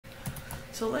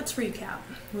So let's recap.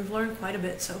 We've learned quite a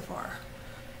bit so far.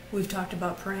 We've talked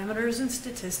about parameters and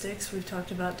statistics. We've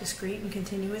talked about discrete and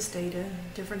continuous data,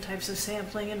 different types of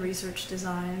sampling and research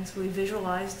designs. We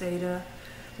visualized data,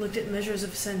 looked at measures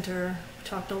of center,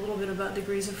 talked a little bit about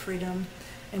degrees of freedom,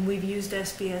 and we've used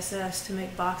SPSS to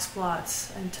make box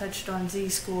plots and touched on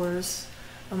z-scores,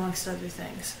 amongst other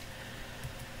things.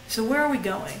 So where are we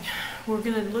going? We're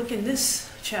going to look in this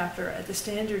chapter at the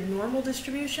standard normal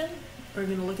distribution. We're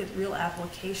going to look at real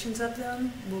applications of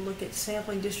them. We'll look at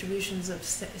sampling distributions of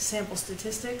sample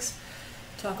statistics,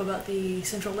 talk about the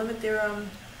central limit theorem,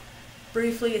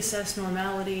 briefly assess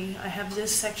normality. I have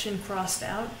this section crossed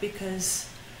out because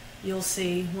you'll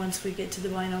see once we get to the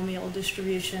binomial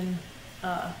distribution,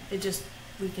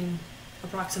 we can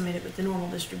approximate it with the normal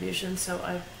distribution, so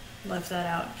I've left that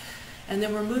out. And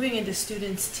then we're moving into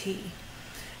students T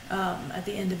at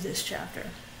the end of this chapter.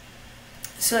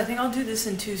 So I think I'll do this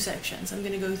in two sections. I'm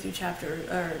going to go through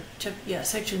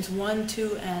sections 1,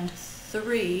 2, and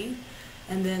 3,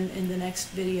 and then in the next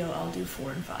video I'll do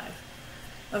 4 and 5.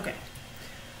 Okay.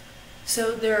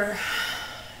 So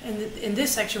in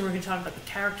this section we're going to talk about the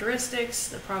characteristics,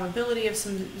 the probability of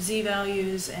some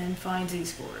z-values, and find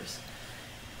z-scores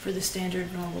for the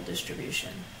standard normal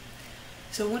distribution.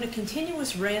 So when a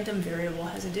continuous random variable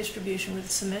has a distribution with a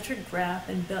symmetric graph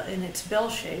and it's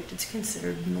bell-shaped, it's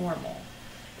considered normal.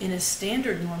 In a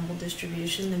standard normal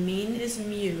distribution, the mean is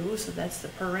mu, so that's the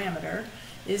parameter,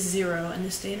 is 0, and the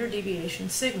standard deviation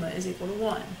sigma is equal to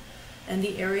 1. And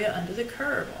the area under the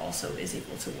curve also is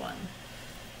equal to 1.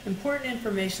 Important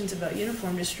information about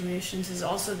uniform distributions is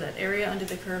also that area under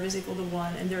the curve is equal to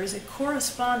 1, and there is a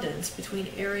correspondence between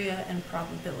area and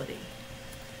probability.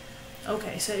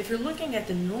 Okay, so if you're looking at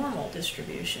the normal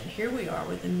distribution, here we are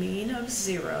with a mean of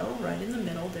 0, right in the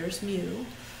middle, there's mu,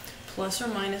 plus or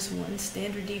minus 1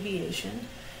 standard deviation,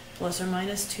 plus or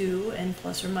minus 2, and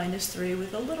plus or minus 3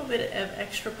 with a little bit of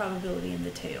extra probability in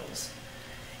the tails.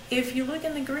 If you look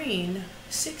in the green,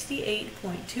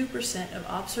 68.2% of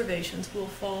observations will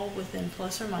fall within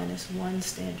plus or minus 1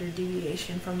 standard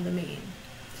deviation from the mean.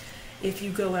 If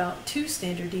you go out 2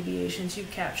 standard deviations,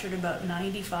 you've captured about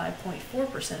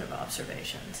 95.4% of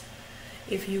observations.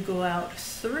 If you go out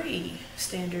 3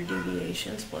 standard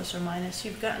deviations, plus or minus,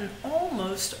 you've gotten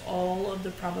almost all of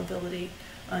the probability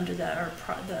under that, or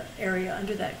the area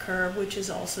under that curve, which is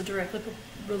also directly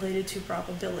related to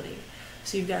probability.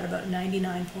 So you've got about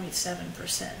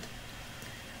 99.7%.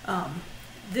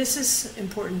 This is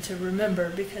important to remember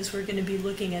because we're going to be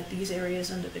looking at these areas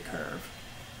under the curve.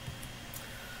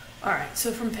 Alright,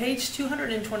 so from page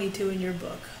 222 in your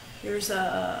book, here's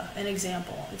an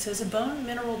example. It says a bone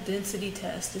mineral density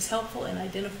test is helpful in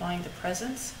identifying the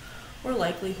presence or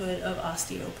likelihood of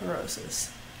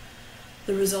osteoporosis.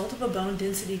 The result of a bone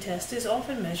density test is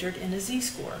often measured in a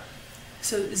z-score.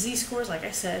 So z-scores, like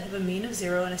I said, have a mean of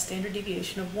 0 and a standard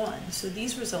deviation of 1. So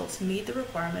these results meet the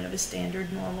requirement of a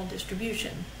standard normal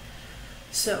distribution.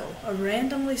 So a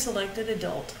randomly selected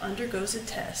adult undergoes a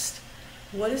test.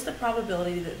 What is the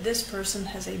probability that this person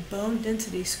has a bone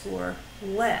density score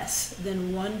less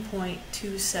than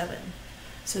 1.27?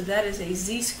 So that is a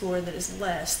z-score that is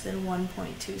less than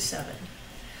 1.27.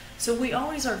 So we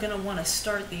always are going to want to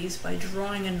start these by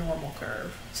drawing a normal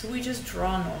curve. So we just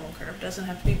draw a normal curve, it doesn't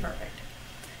have to be perfect.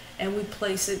 And we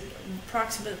place it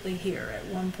approximately here at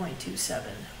 1.27.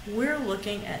 We're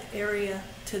looking at area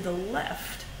to the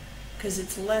left because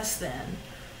it's less than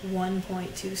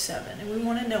 1.27, and we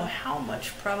want to know how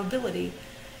much probability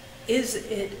is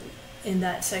it in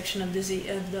that section of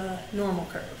the normal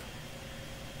curve,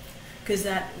 because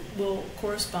that will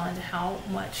correspond to how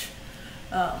much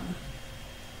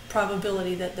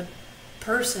probability that the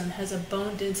person has a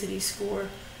bone density score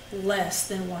less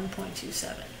than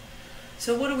 1.27.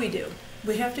 So what do?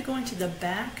 We have to go into the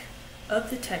back of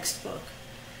the textbook,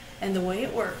 and the way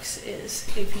it works is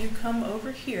if you come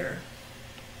over here,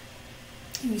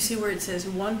 you see where it says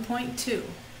 1.2.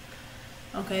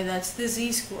 Okay, that's the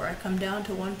z-score. I come down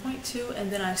to 1.2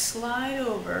 and then I slide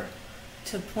over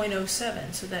to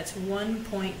 0.07, so that's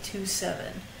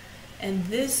 1.27. And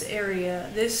this area,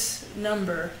 this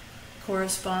number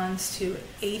corresponds to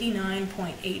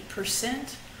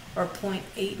 89.8% or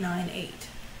 0.898.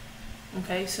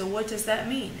 Okay, so what does that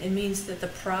mean? It means that the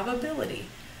probability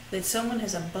that someone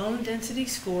has a bone density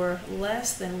score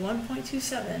less than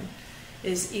 1.27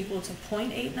 is equal to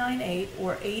 0.898,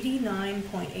 or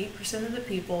 89.8% of the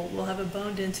people will have a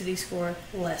bone density score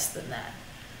less than that.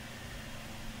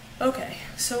 Okay,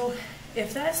 so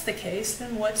if that's the case,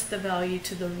 then what's the value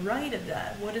to the right of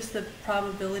that? What is the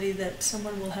probability that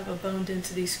someone will have a bone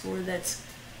density score that's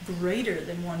greater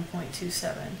than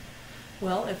 1.27?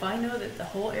 Well, if I know that the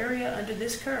whole area under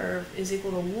this curve is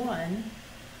equal to 1,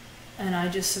 and I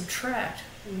just subtract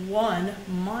 1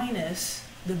 minus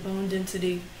the bone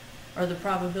density, or the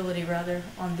probability rather,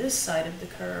 on this side of the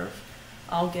curve,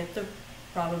 I'll get the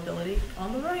probability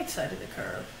on the right side of the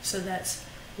curve. So that's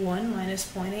 1 minus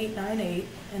 0.898,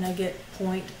 and I get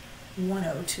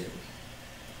 0.102.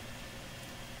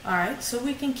 Alright, so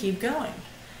we can keep going.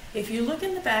 If you look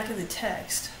in the back of the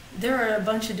text, there are a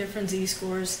bunch of different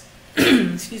z-scores,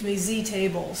 excuse me,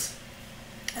 z-tables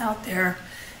out there,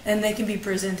 and they can be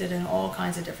presented in all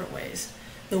kinds of different ways.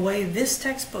 The way this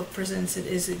textbook presents it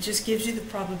is it just gives you the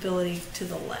probability to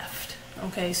the left.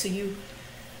 Okay, so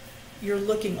you're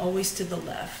looking always to the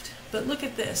left. But look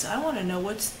at this. I want to know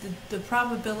what's the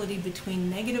probability between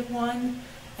 -1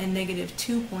 and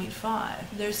 -2.5.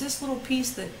 There's this little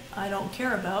piece that I don't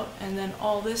care about, and then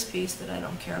all this piece that I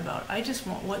don't care about. I just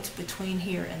want what's between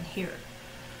here and here.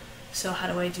 So how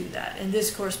do I do that? And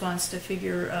this corresponds to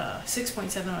figure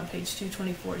 6.7 on page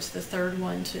 224. It's the third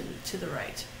one to the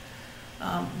right.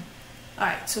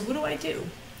 Alright, so what do?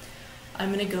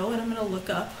 I'm going to go and I'm going to look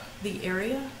up the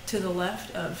area to the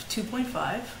left of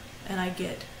 2.5, and I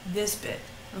get this bit.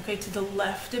 Okay, to the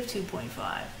left of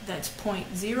 2.5, that's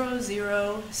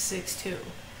 0.0062.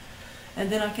 And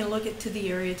then I can look to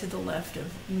the area to the left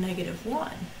of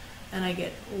 -1, and I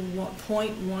get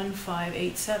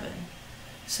 0.1587.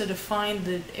 So to find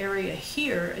the area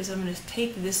here is I'm going to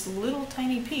take this little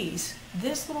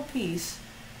piece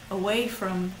away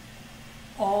from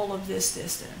all of this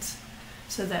distance.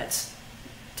 So that's,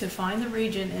 to find the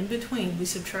region in between, we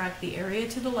subtract the area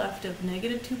to the left of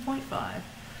 -2.5,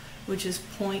 which is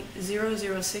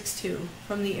 0.0062,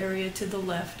 from the area to the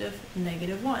left of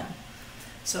 -1.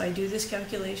 So I do this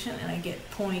calculation and I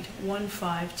get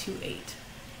 0.1528.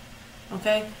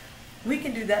 Okay? We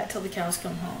can do that till the cows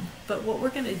come home. But what we're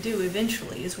going to do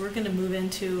eventually is we're going to move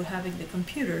into having the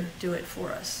computer do it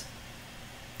for us.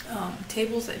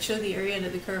 Tables that show the area under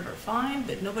the curve are fine,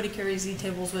 but nobody carries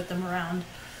z-tables with them around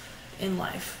in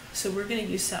life. So we're going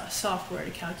to use software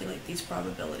to calculate these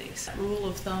probabilities. Rule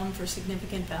of thumb for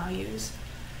significant values.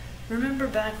 Remember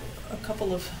back a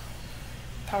couple of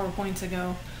PowerPoints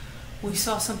ago, we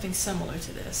saw something similar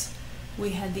to this.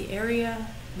 We had the area,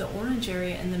 the orange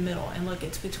area in the middle, and look,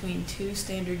 it's between 2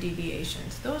 standard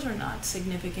deviations. Those are not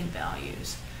significant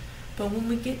values. But when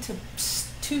we get to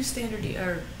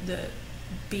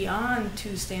beyond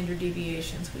 2 standard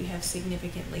deviations, we have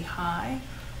significantly high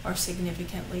or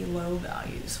significantly low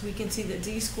values. We can see that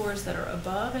z-scores that are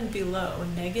above and below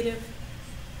negative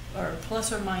or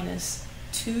plus or minus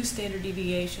 2 standard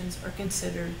deviations are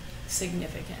considered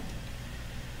significant.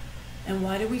 And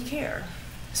why do we care?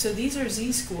 So these are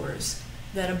z-scores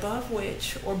that above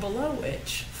which or below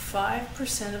which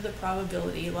 5% of the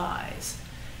probability lies.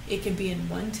 It can be in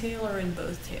one tail or in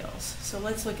both tails. So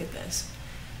let's look at this.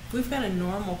 We've got a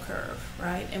normal curve,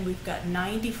 right? And we've got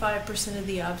 95% of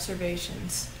the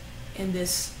observations in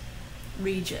this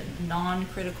region,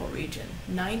 non-critical region.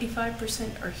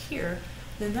 95% are here,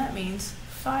 then that means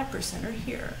 5% are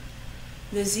here.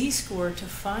 The z-score to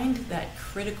find that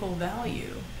critical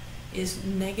value is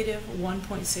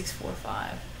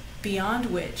 -1.645, beyond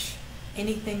which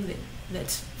anything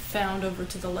that's found over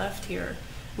to the left here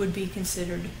would be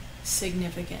considered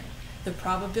significant. The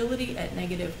probability at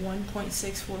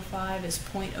 -1.645 is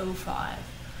 0.05.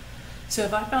 So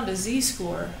if I found a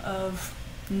z-score of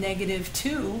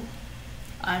 -2,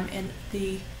 I'm in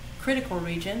the critical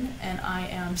region and I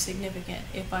am significant.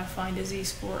 If I find a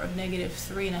z-score of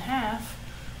 -3.5,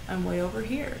 I'm way over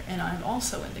here and I'm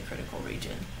also in the critical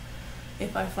region.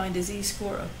 If I find a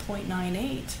z-score of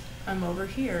 0.98, I'm over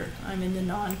here, I'm in the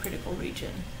non-critical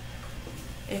region.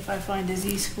 If I find a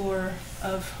z-score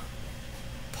of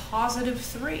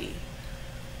 +3,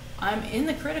 I'm in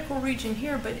the critical region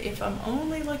here, but if I'm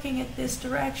only looking at this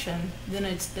direction, then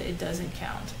it doesn't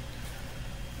count.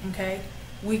 Okay?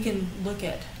 We can look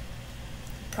at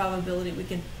probability. We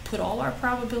can put all our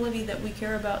probability that we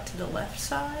care about to the left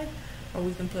side, or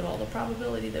we can put all the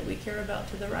probability that we care about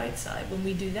to the right side. When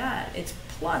we do that, it's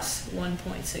plus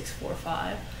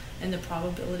 1.645, and the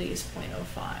probability is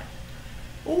 0.05.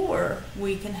 Or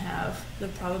we can have the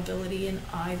probability in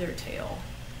either tail.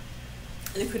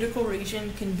 The critical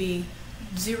region can be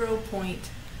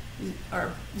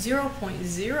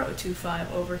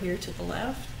 0.025 over here to the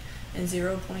left and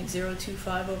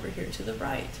 0.025 over here to the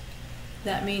right.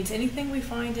 That means anything we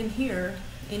find in here,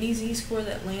 any z-score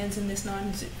that lands in this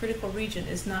non-critical region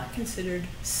is not considered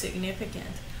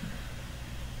significant.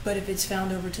 But if it's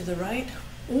found over to the right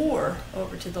or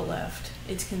over to the left,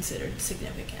 it's considered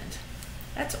significant.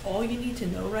 That's all you need to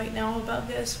know right now about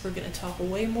this. We're going to talk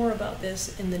way more about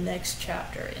this in the next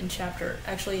chapter, in chapter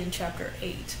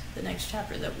 8, the next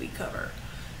chapter that we cover.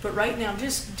 But right now,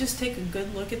 just take a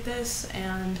good look at this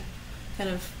and kind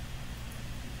of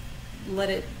let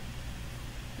it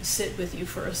sit with you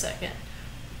for a second.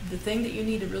 The thing that you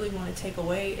need to really want to take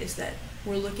away is that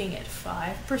we're looking at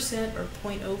 5% or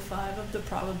 0.05 of the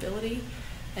probability,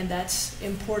 and that's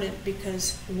important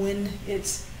because when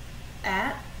it's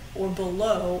at or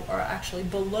below, or actually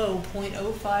below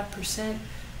 0.05%,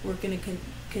 we're going to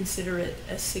consider it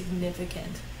a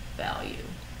significant value.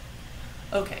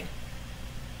 Okay,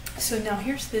 so now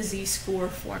here's the z-score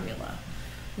formula.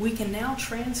 We can now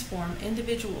transform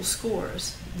individual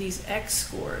scores, these x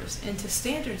scores, into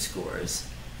standard scores,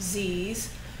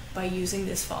 z's, by using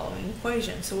this following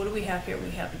equation. So what do we have here?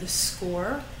 We have the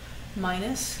score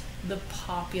minus the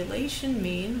population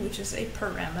mean, which is a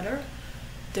parameter,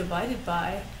 divided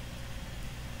by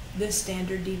the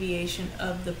standard deviation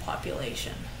of the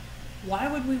population. Why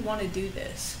would we want to do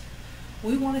this?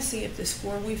 We want to see if the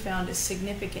score we found is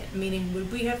significant, meaning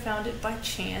would we have found it by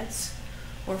chance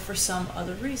or for some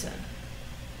other reason?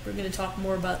 We're going to talk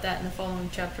more about that in the following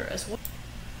chapter as well.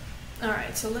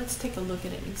 Alright, so let's take a look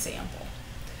at an example.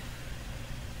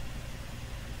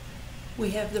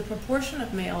 We have the proportion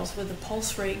of males with a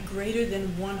pulse rate greater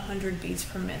than 100 beats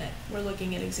per minute. We're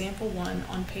looking at example 1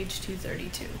 on page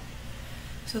 232.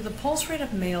 So the pulse rate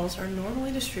of males are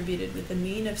normally distributed with a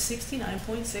mean of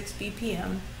 69.6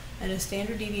 BPM and a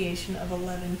standard deviation of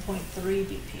 11.3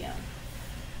 BPM.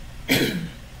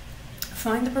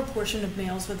 Find the proportion of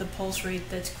males with a pulse rate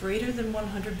that's greater than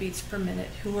 100 beats per minute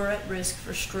who are at risk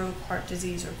for stroke, heart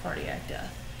disease, or cardiac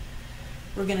death.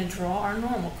 We're going to draw our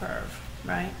normal curve,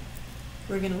 right?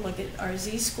 We're going to look at our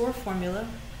z-score formula,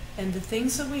 and the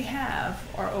things that we have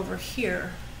are over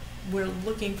here. We're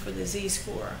looking for the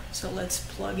z-score, so let's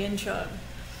plug in chug.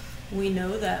 We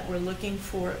know that we're looking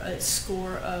for a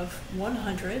score of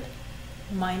 100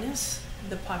 minus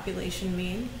the population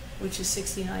mean, which is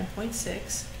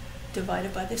 69.6,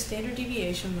 divided by the standard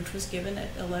deviation, which was given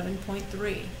at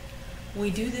 11.3.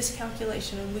 We do this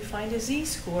calculation and we find a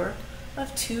z-score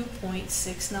of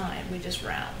 2.69. We just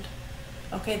round.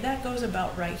 Okay, that goes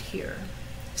about right here.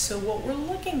 So what we're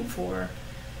looking for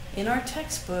in our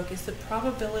textbook is the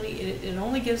probability. It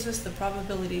only gives us the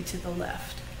probability to the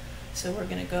left. So we're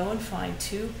going to go and find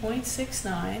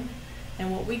 2.69, and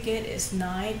what we get is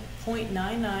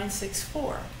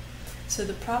 9.9964. So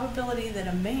the probability that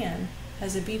a man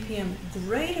has a BPM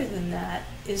greater than that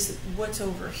is what's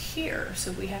over here.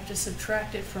 So we have to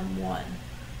subtract it from 1.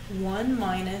 1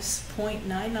 minus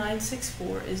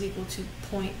 0.9964 is equal to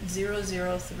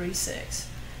 0.0036.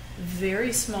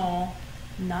 Very small,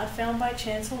 not found by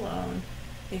chance alone.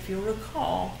 If you'll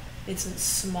recall, it's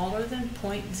smaller than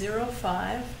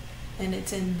 0.05, and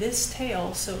it's in this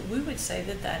tail, so we would say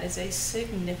that that is a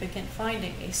significant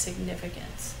finding, a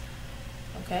significance.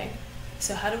 Okay,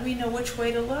 so how do we know which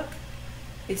way to look?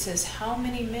 It says how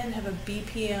many men have a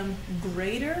BPM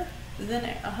greater than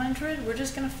 100. We're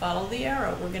just going to follow the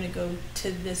arrow. We're going to go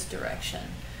to this direction.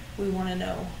 We want to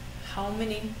know how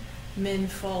many men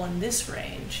fall in this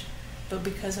range, but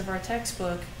because of our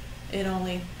textbook, it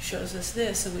only shows us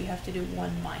this, so we have to do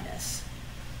 1 minus.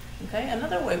 Okay,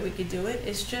 another way we could do it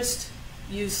is just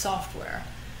use software.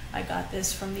 I got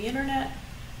this from the internet.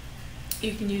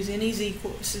 You can use any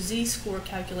z-score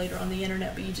calculator on the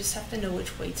internet, but you just have to know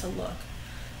which way to look.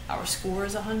 Our score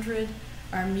is 100,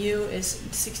 our mu is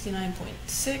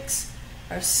 69.6,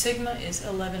 our sigma is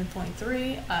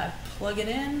 11.3. I plug it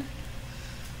in,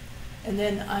 and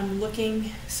then I'm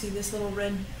looking, see this little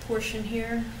red portion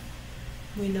here?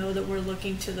 We know that we're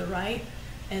looking to the right,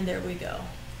 and there we go,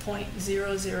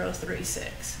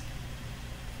 0.0036.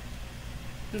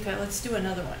 Okay, let's do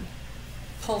another one.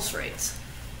 Pulse rates.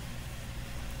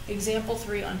 Example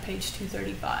 3 on page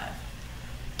 235.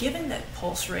 Given that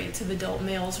pulse rates of adult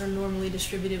males are normally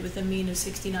distributed with a mean of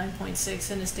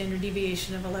 69.6 and a standard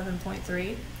deviation of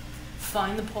 11.3,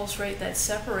 find the pulse rate that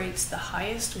separates the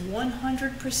highest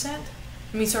 100%,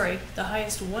 the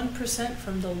highest 1%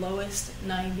 from the lowest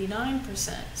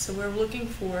 99%. So we're looking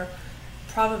for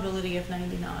probability of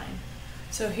 99.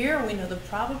 So here we know the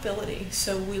probability,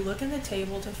 so we look in the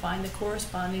table to find the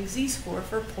corresponding z-score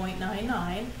for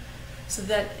 0.99, so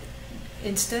that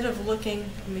instead of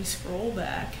looking, let me scroll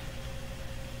back,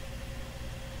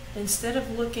 instead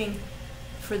of looking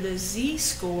for the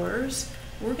z-scores,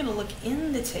 we're going to look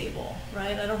in the table,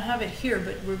 right? I don't have it here,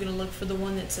 but we're going to look for the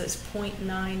one that says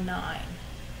 0.99,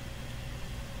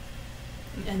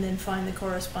 and then find the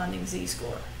corresponding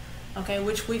z-score, okay,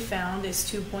 which we found is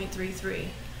 2.33.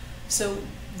 So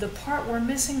the part we're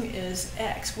missing is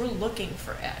X. We're looking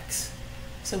for X.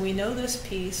 So we know this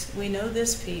piece, we know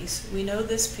this piece, we know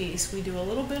this piece. We do a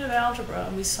little bit of algebra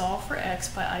and we solve for X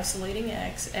by isolating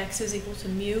X. X is equal to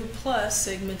mu plus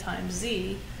sigma times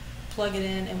Z. Plug it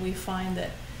in and we find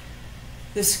that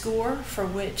the score for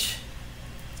which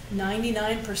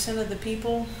 99% of the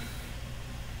people,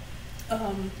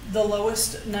 the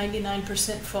lowest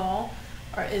 99% fall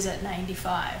is at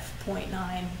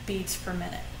 95.9 beats per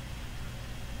minute.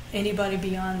 Anybody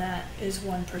beyond that is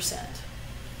 1%.